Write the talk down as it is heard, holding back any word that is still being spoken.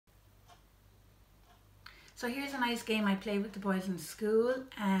So here's a nice game I play with the boys in school.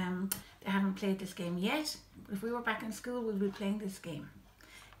 They haven't played this game yet, but if we were back in school, we'd be playing this game.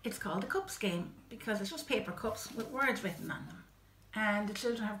 It's called the Cups game because it's just paper cups with words written on them. And the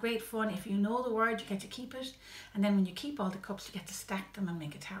children have great fun. If you know the word, you get to keep it. And then when you keep all the cups, you get to stack them and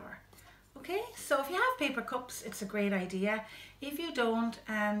make a tower. Okay, so if you have paper cups, it's a great idea. If you don't,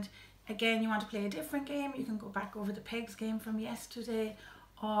 and again, you want to play a different game, you can go back over the pegs game from yesterday,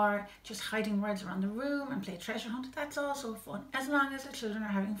 or just hiding words around the room and play treasure hunt. That's also fun, as long as the children are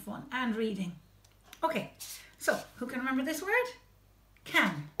having fun and reading. Okay, so who can remember this word?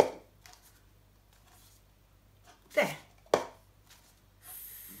 Can. There.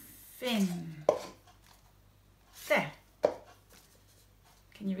 Fin. There.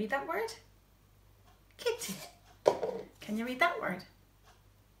 Can you read that word? Kitty. Can you read that word?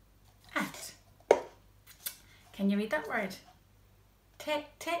 At. Can you read that word?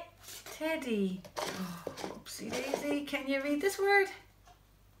 Teddy. Oh, oopsie daisy. Can you read this word?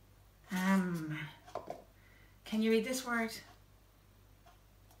 Can you read this word?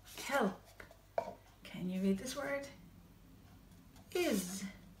 Kelp. Can you read this word? Is.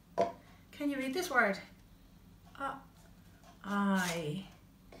 Can you read this word? I.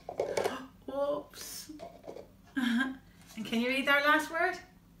 Whoops. And can you read our last word?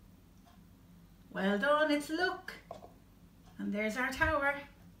 Well done, it's look. And there's our tower.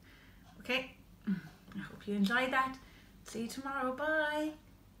 Okay, I hope you enjoyed that. See you tomorrow, bye.